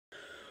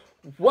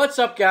What's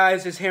up,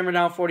 guys? It's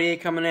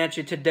HammerDown48 coming at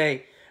you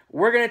today.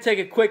 We're going to take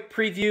a quick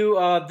preview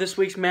of this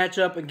week's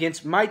matchup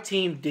against my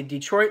team, the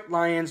Detroit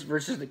Lions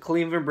versus the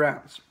Cleveland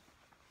Browns.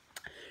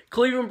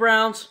 Cleveland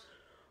Browns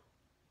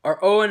are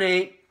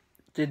 0-8.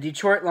 The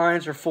Detroit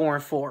Lions are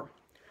 4-4.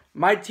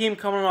 My team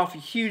coming off a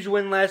huge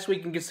win last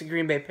week against the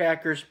Green Bay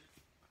Packers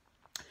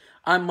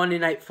on Monday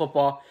Night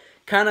Football.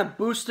 Kind of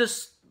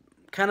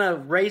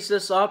raised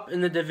us up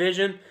in the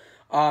division.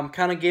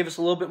 Kind of gave us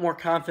a little bit more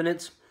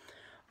confidence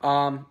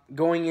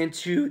going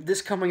into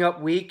this coming up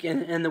week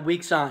and the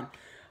weeks on.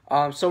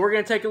 So we're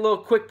going to take a little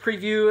quick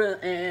preview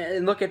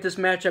and look at this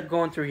matchup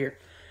going through here.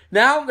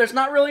 Now, there's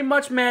not really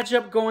much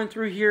matchup going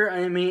through here.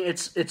 I mean,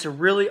 it's a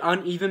really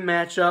uneven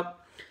matchup.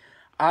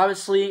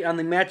 Obviously, on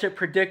the matchup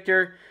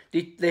predictor,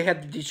 they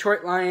have the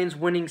Detroit Lions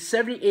winning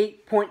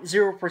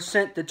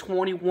 78.0% to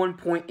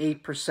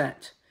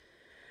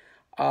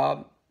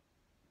 21.8%.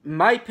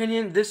 My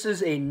opinion, this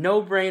is a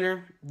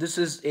no-brainer. This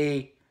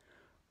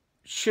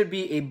should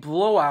be a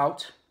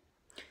blowout.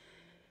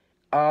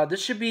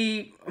 This should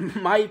be, in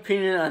my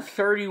opinion, a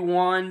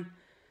 31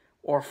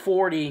 or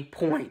 40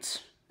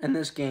 points in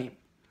this game.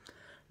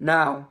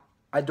 Now,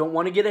 I don't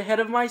want to get ahead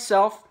of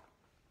myself.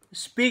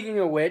 Speaking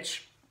of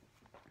which,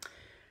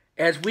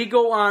 as we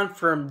go on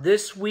from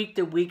this week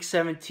to week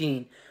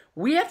 17,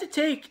 we have to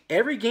take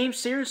every game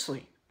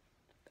seriously.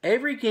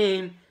 Every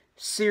game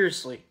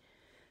seriously.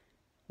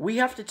 We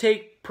have to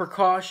take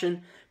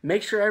precaution,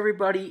 make sure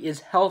everybody is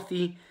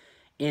healthy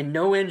and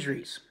no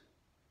injuries.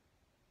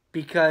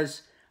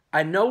 Because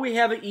I know we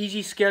have an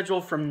easy schedule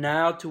from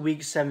now to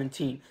week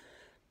 17,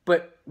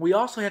 but we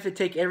also have to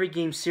take every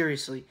game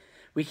seriously.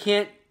 We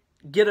can't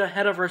get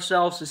ahead of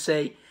ourselves to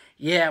say,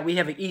 yeah, we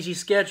have an easy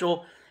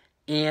schedule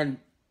and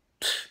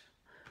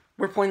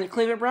we're playing the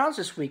Cleveland Browns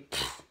this week.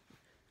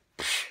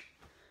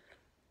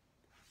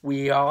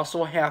 We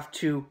also have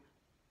to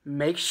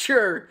make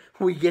sure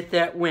we get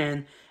that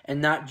win and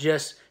not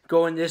just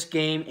go in this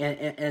game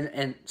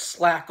and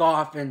slack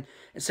off and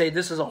say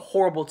this is a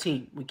horrible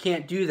team. We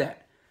can't do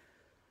that.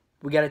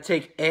 We got to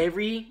take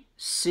every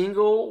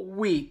single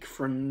week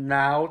from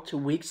now to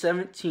week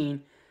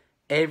 17,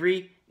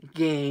 every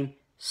game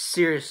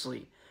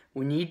seriously.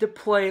 We need to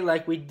play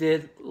like we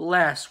did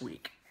last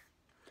week.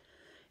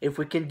 If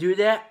we can do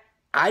that,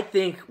 I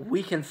think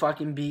we can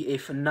fucking be a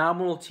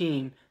phenomenal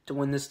team to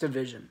win this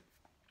division.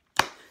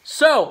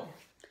 So,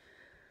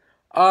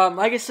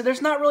 like I said,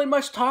 there's not really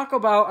much to talk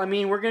about. I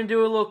mean, we're going to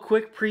do a little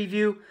quick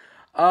preview.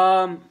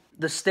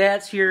 The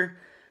stats here,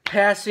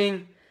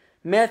 passing,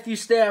 Matthew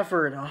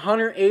Stafford,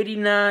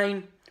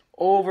 189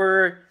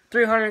 over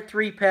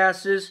 303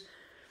 passes,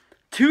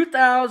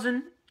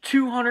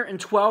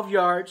 2,212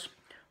 yards,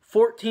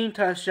 14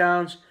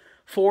 touchdowns,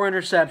 4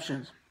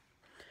 interceptions.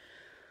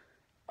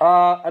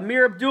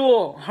 Amir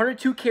Abdul,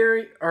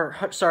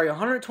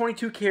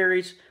 122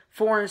 carries,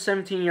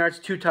 417 yards,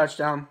 2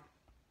 touchdowns.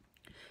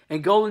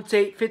 And Golden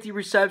Tate, 50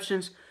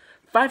 receptions,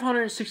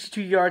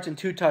 562 yards, and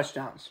 2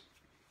 touchdowns.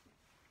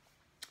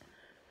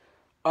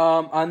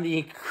 On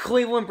the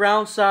Cleveland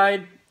Browns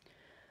side,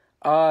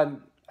 I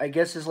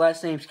guess his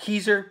last name's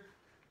Kaiser.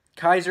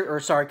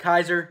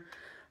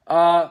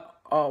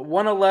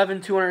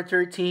 111,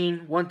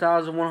 213,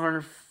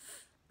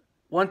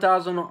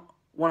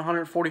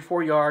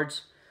 1,144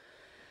 yards,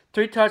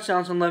 3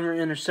 touchdowns, and 11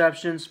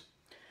 interceptions.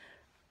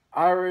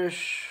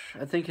 Irish,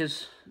 I think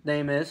his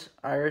name is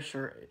Irish,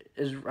 or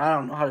I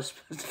don't know how to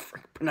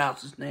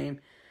pronounce his name.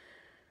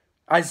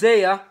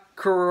 Isaiah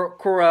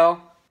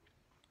Correll.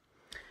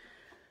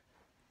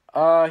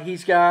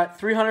 He's got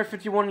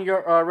 351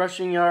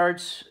 rushing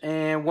yards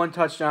and 1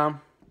 touchdown.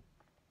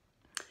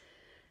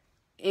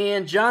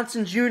 And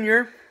Johnson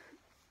Jr.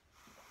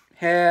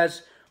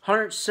 has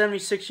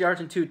 176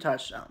 yards and 2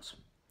 touchdowns.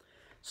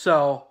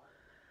 So,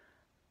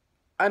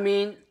 I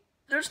mean,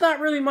 there's not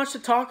really much to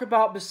talk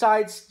about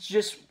besides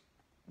just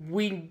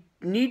we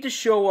need to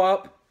show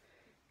up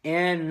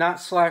and not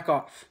slack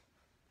off,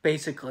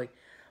 basically.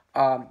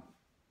 The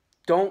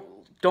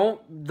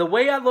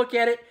way I look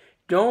at it,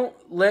 don't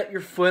let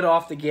your foot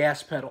off the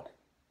gas pedal.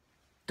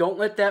 Don't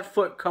let that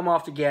foot come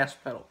off the gas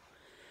pedal.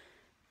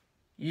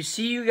 You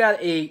see you got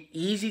a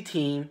easy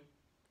team.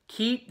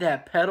 Keep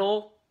that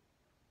pedal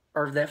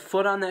or that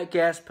foot on that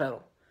gas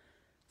pedal.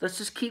 Let's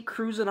just keep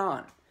cruising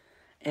on.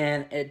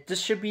 And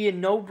this should be a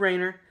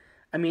no-brainer.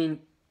 I mean,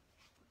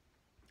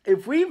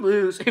 if we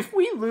lose this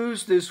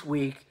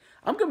week,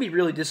 I'm going to be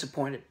really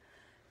disappointed.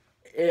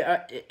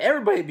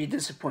 Everybody would be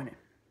disappointed.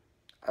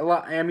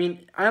 I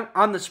mean,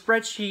 on the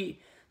spreadsheet,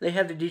 they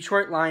have the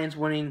Detroit Lions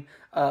winning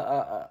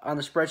on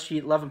the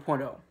spreadsheet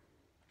 11.0.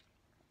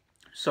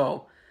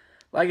 So,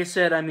 like I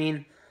said, I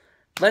mean,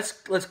 let's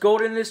go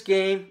to this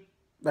game.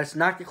 Let's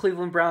knock the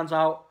Cleveland Browns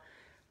out.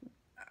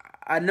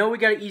 I know we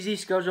got an easy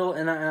schedule,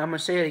 and I'm going to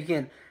say it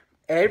again.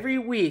 Every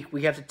week,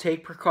 we have to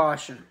take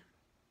precaution.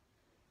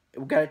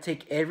 We've got to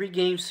take every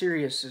game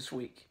serious this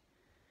week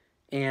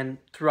and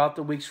throughout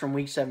the weeks from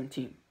week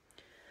 17.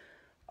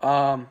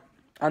 On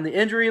the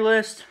injury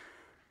list,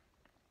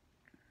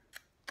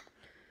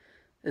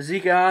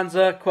 Ezekiel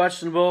Ansah,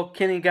 questionable.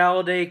 Kenny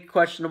Galladay,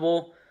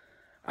 questionable.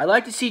 I'd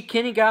like to see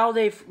Kenny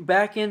Galladay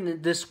back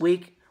in this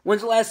week.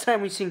 When's the last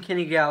time we've seen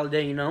Kenny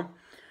Galladay, you know?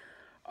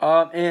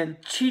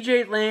 And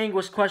TJ Lang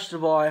was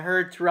questionable. I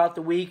heard throughout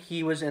the week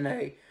he was in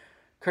a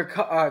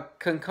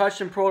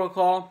concussion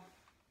protocol.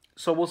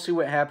 So we'll see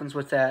what happens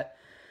with that.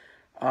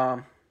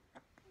 I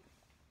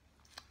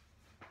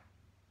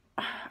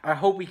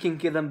hope we can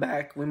get him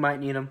back. We might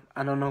need him.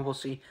 I don't know. We'll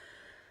see.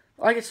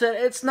 Like I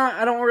said,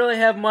 I don't really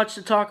have much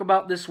to talk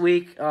about this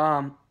week.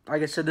 Like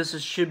I said,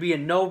 should be a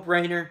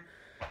no-brainer.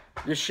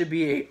 This should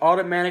be an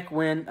automatic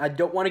win. I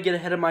don't want to get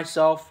ahead of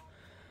myself.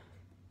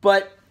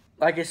 But,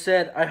 like I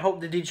said, I hope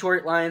the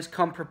Detroit Lions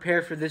come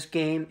prepared for this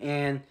game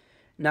and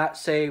not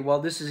say, well,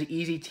 this is an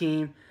easy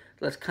team.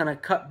 Let's kind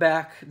of cut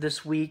back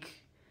this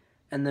week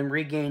and then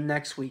regain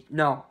next week.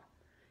 No.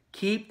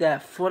 Keep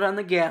that foot on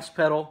the gas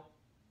pedal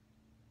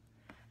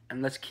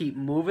and let's keep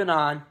moving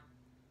on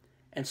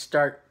and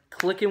start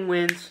clicking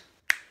wins,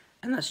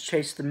 and let's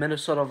chase the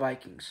Minnesota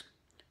Vikings.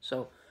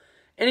 So,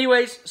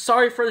 anyways,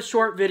 sorry for the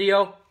short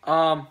video.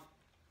 Like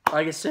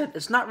I said,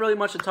 it's not really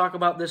much to talk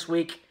about this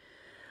week.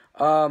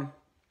 Like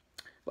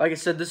I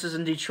said, this is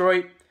in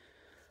Detroit.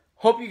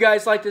 Hope you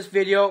guys like this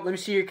video. Let me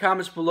see your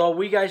comments below. What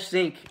do you guys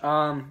think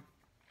on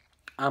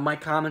my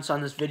comments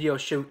on this video?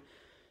 Should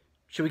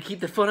we keep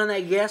the foot on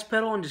that gas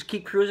pedal and just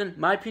keep cruising?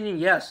 My opinion,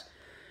 yes.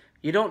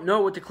 You don't know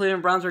what the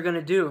Cleveland Browns are going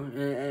to do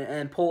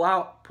and put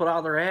out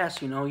their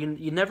ass, you know.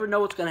 You never know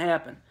what's going to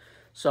happen.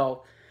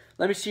 So,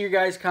 let me see your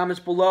guys' comments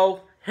below.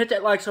 Hit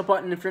that like up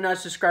button if you're not a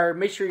subscriber.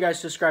 Make sure you guys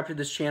subscribe to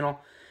this channel.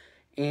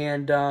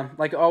 And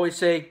like I always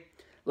say,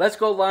 let's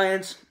go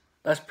Lions.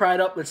 Let's pride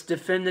up. Let's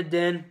defend the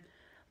den.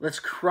 Let's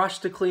crush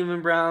the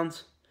Cleveland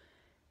Browns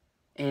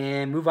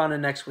and move on to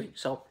next week.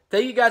 So,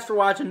 thank you guys for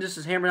watching. This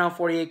is Hammerdown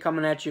 48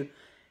 coming at you.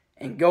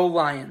 And go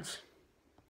Lions.